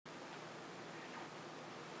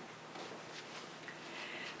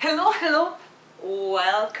Hello, hello.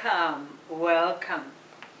 Welcome, welcome.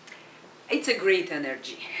 It's a great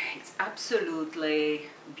energy. It's absolutely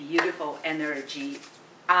beautiful energy.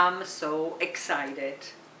 I'm so excited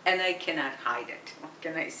and I cannot hide it. What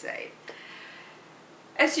can I say?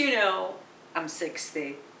 As you know, I'm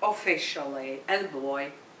 60 officially, and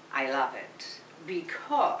boy, I love it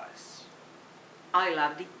because I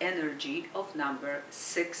love the energy of number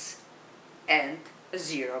 6 and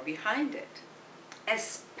 0 behind it.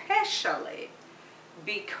 Especially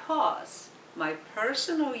because my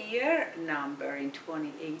personal year number in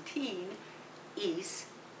 2018 is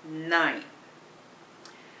 9.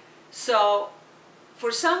 So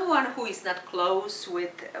for someone who is not close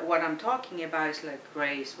with what I'm talking about, it's like,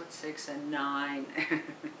 Grace, what's 6 and 9?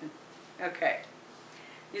 Okay.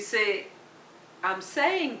 You see, I'm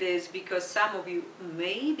saying this because some of you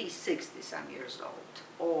may be 60 some years old,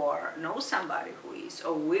 or know somebody who is,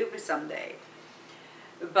 or will be someday.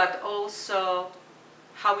 But also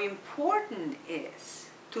how important it is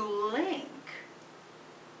to link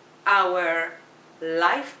our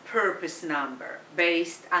life purpose number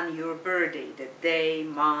based on your birthday, the day,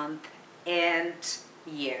 month, and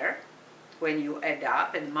year, when you add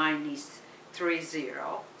up, and mine is 30,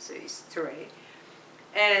 so it's 3,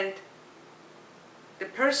 and the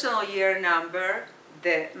personal year number,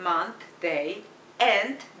 the month, day,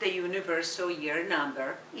 and the universal year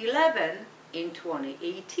number 11 in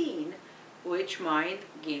 2018, which mine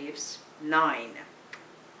gives 9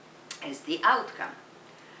 as the outcome.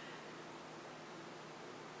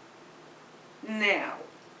 Now,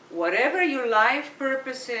 whatever your life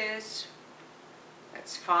purpose is,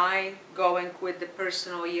 that's fine, going with the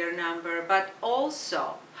personal year number, but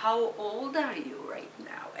also, how old are you right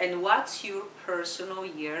now? And what's your personal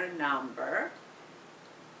year number?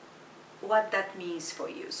 What that means for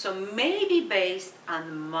you. So maybe based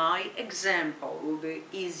on my example will be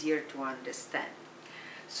easier to understand.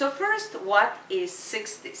 So first, what is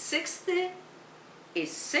 60? 60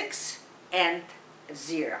 is 6 and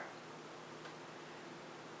 0.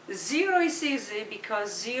 0 is easy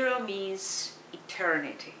because 0 means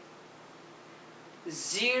eternity.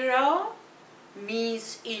 0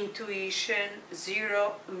 means intuition.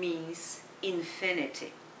 0 means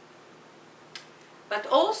infinity. But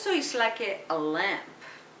also it's like a lamp,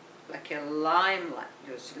 like a lime lamp,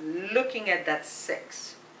 just looking at that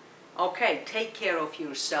 6. Okay, take care of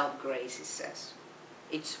yourself, Gracie says.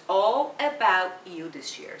 It's all about you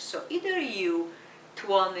this year. So either you,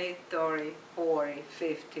 20, 30, 40,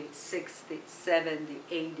 50, 60, 70,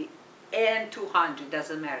 80, and 200,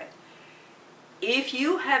 doesn't matter. If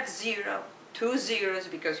you have 0, 2 zeros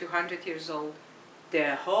because you're 100 years old,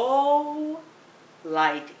 the whole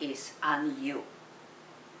light is on you.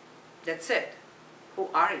 That's it. Who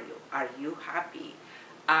are you? Are you happy?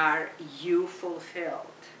 Are you fulfilled?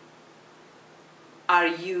 Are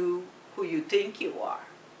you who you think you are?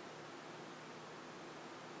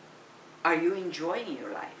 Are you enjoying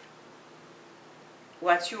your life?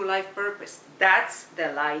 What's your life purpose? That's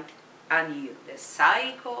the light on you. The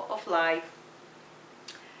cycle of life,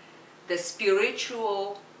 the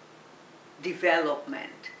spiritual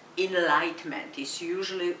development, enlightenment is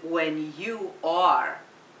usually when you are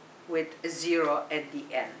with 0 at the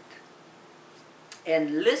end.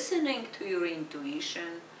 And listening to your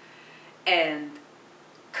intuition and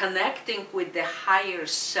connecting with the higher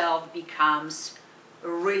self becomes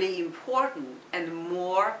really important and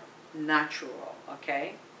more natural,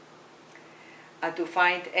 okay? To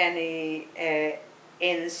find any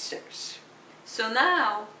answers. So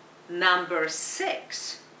now, number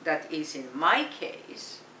 6, that is in my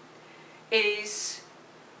case, is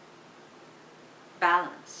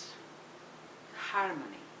balance,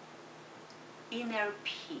 harmony, inner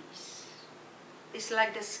peace. It's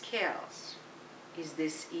like the scales. Is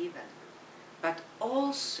this even? But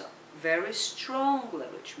also very strongly,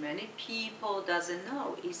 which many people doesn't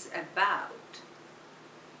know, is about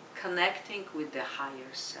connecting with the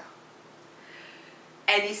higher self.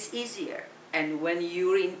 And it's easier. And when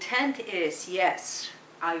your intent is, yes,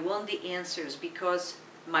 I want the answers because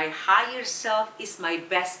my higher self is my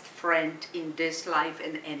best friend in this life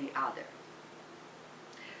and any other.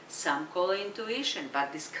 Some call it intuition,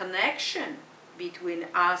 but this connection between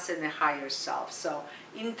us and the higher self. So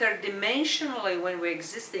interdimensionally, when we're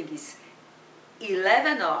existing, is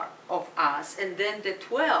 11 of us, and then the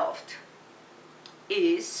 12th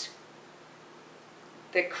is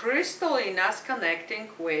the crystal in us connecting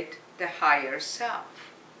with the higher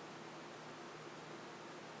self.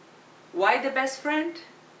 Why the best friend?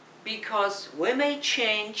 Because we may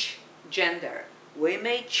change gender, We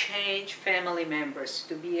may change family members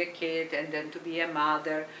to be a kid and then to be a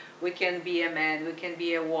mother. We can be a man, we can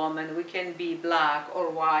be a woman, we can be black or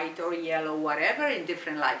white or yellow, whatever, in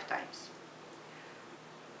different lifetimes.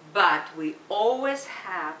 But we always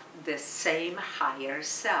have the same higher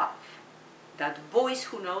self, that voice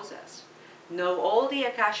who knows us, know all the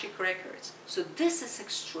Akashic records. So this is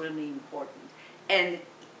extremely important. And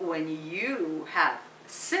when you have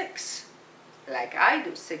 6, like I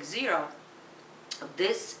do, 60,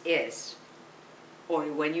 this is, or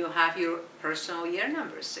when you have your personal year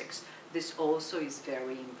number 6, this also is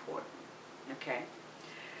very important, okay?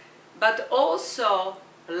 But also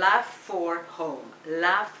love for home,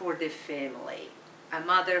 love for the family, a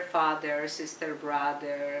mother, father, sister,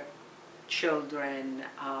 brother, children,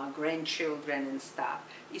 grandchildren and stuff,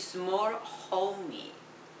 is more homey.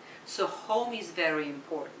 So home is very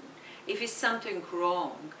important. If it's something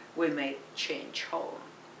wrong, we may change home.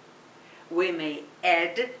 We may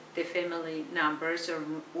add the family numbers, or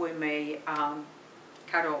we may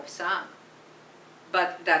cut off some.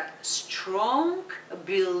 But that strong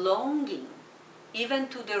belonging, even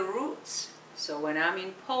to the roots. So when I'm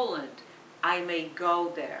in Poland, I may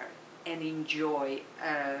go there and enjoy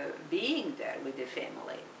being there with the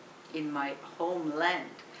family in my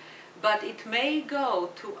homeland. But it may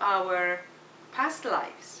go to our past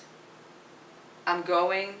lives. I'm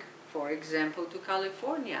going, for example, to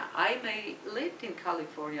California. I may lived in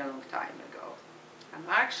California a long time ago. I'm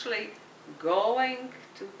actually going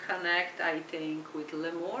to connect, I think, with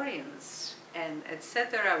Lemurians and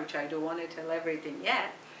etc., which I don't want to tell everything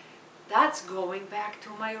yet. That's going back to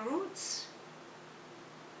my roots.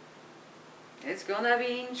 It's gonna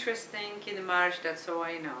be interesting in March, that's all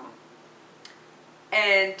I know.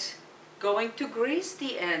 And going to Greece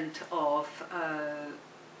the end of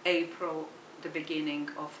April, the beginning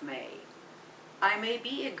of May. I may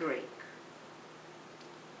be a Greek.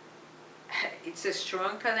 It's a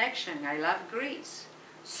strong connection. I love Greece.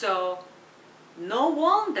 So no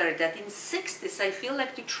wonder that in 60s I feel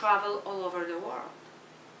like to travel all over the world.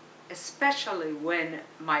 Especially when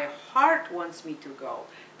my heart wants me to go,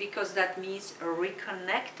 because that means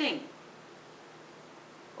reconnecting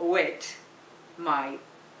with my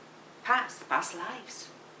past lives.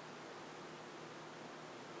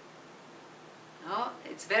 Oh,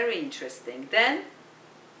 it's very interesting. Then,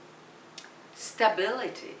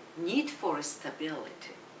 stability, need for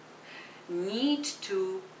stability, need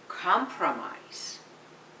to compromise.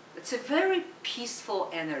 It's a very peaceful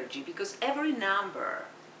energy, because every number,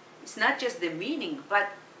 it's not just the meaning, but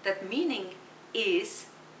that meaning is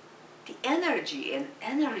the energy, and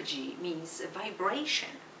energy means a vibration.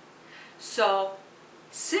 So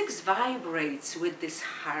 6 vibrates with this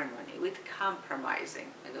harmony, with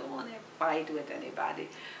compromising. I don't want to fight with anybody.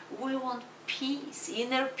 We want peace,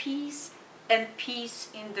 inner peace, and peace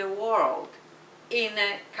in the world, in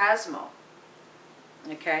a cosmos.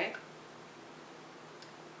 Okay?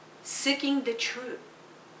 Seeking the truth.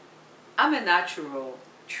 I'm a natural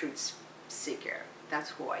truth seeker.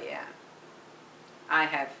 That's who I am. I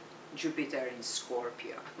have Jupiter in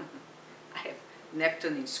Scorpio. I have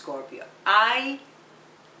Neptune in Scorpio. I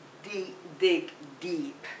dig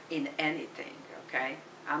deep in anything, okay?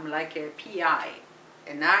 I'm like a PI,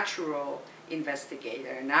 a natural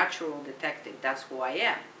investigator, a natural detective. That's who I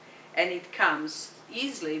am. And it comes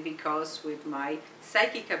easily because with my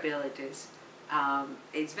psychic abilities,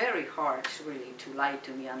 it's very hard really to lie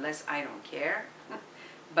to me unless I don't care.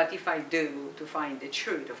 But if I do, to find the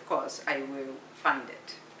truth, of course, I will find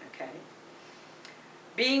it, okay?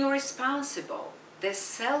 Being responsible, the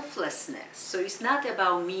selflessness. So it's not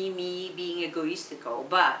about me being egoistical,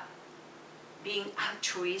 but being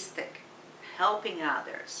altruistic, helping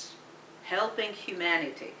others, helping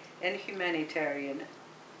humanity, and humanitarian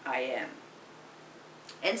I am,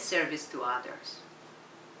 and service to others.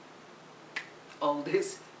 All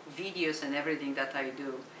these videos and everything that I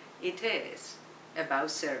do, it is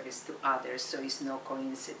about service to others, so it's no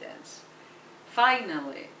coincidence.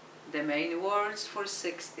 Finally, the main words for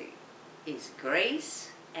 60 is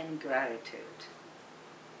grace and gratitude.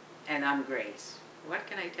 And I'm Grace. What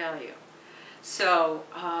can I tell you? So,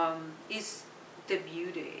 is the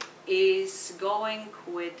beauty, is going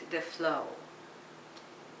with the flow.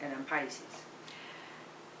 And I'm Pisces.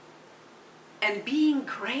 And being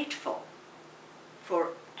grateful for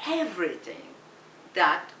everything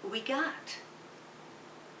that we got.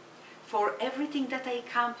 For everything that I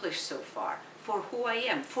accomplished so far. For who I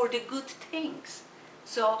am. For the good things.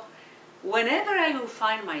 So, whenever I will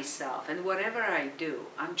find myself and whatever I do,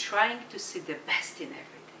 I'm trying to see the best in everything.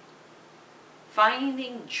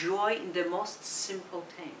 Finding joy in the most simple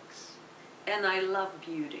things. And I love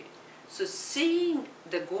beauty. So seeing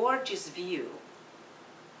the gorgeous view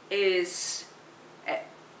is,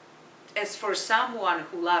 as for someone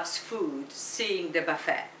who loves food, seeing the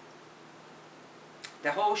buffet,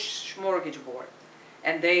 the whole smorgasbord,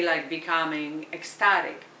 and they like becoming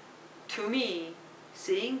ecstatic. To me,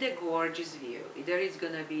 seeing the gorgeous view, either it's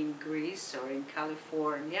gonna be in Greece or in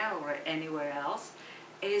California or anywhere else,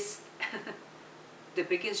 is the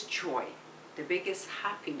biggest joy, the biggest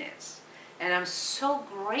happiness. And I'm so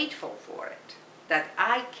grateful for it, that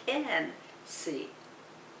I can see,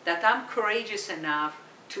 that I'm courageous enough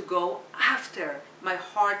to go after my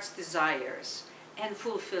heart's desires and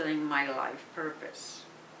fulfilling my life purpose.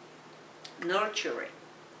 Nurturing,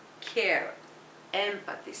 care,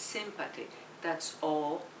 empathy, sympathy, that's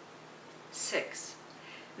all 6.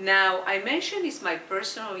 Now, I mentioned it's my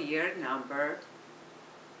personal year number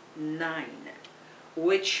 9,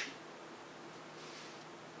 which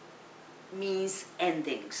means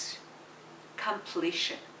endings,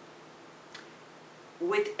 completion.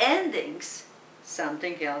 With endings,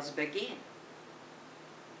 something else begins.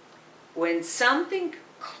 When something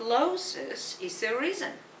closes, is a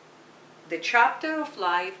reason. The chapter of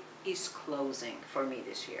life is closing for me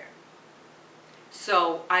this year.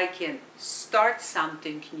 So I can start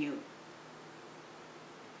something new.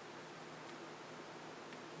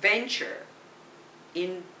 Venture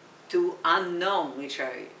into unknown, which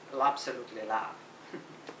I absolutely love.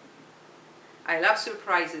 I love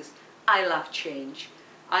surprises. I love change.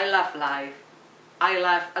 I love life. I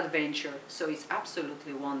love adventure. So it's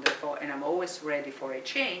absolutely wonderful, and I'm always ready for a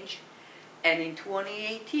change. And in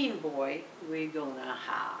 2018, boy, we're gonna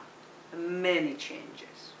have many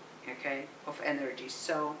changes, okay, of energy.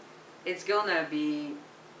 So it's gonna be,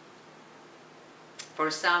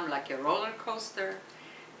 for some, like a roller coaster,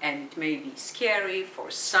 and it may be scary.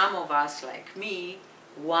 For some of us, like me,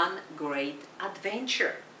 one great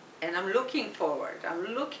adventure. And I'm looking forward. I'm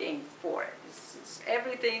looking for it. This is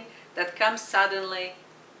everything that comes suddenly.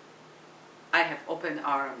 I have open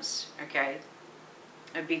arms, okay?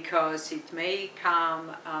 Because it may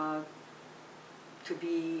come to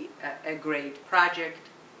be a great project,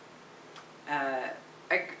 a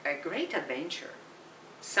great adventure,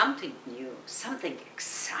 something new, something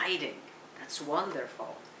exciting. That's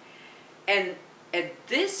wonderful. And at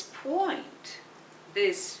this point,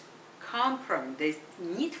 this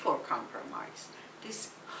need for compromise, this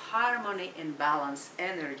harmony and balance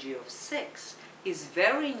energy of 6 is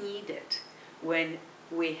very needed when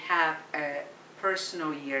we have a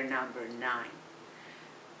personal year number 9.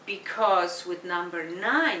 Because with number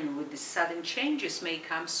 9, with the sudden changes may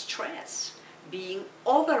come stress, being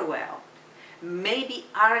overwhelmed, maybe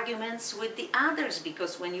arguments with the others,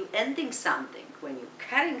 because when you're ending something, when you're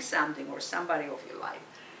cutting something or somebody of your life,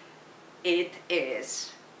 it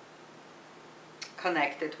is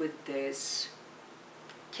connected with this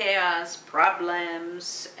chaos,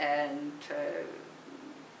 problems, and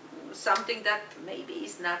something that maybe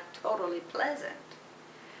is not totally pleasant.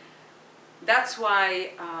 That's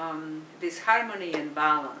why this harmony and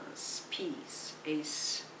balance, peace,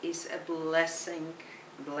 is a blessing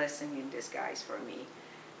in disguise for me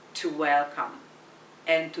to welcome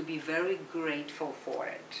and to be very grateful for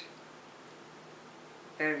it.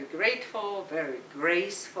 Very grateful, very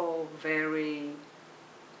graceful, very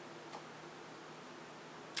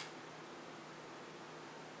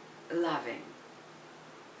loving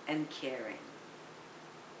and caring.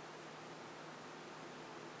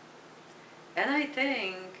 And I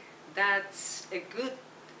think that's a good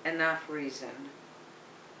enough reason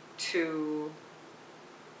to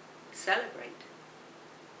celebrate,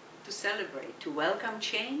 to welcome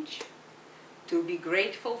change, to be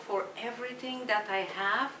grateful for everything that I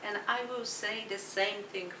have. And I will say the same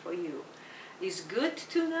thing for you. It's good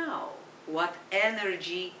to know what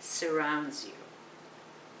energy surrounds you.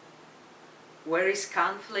 Where is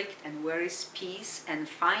conflict and where is peace, and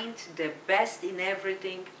find the best in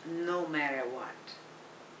everything, no matter what.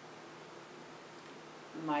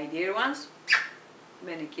 My dear ones,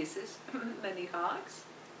 many kisses, many hugs,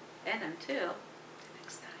 and until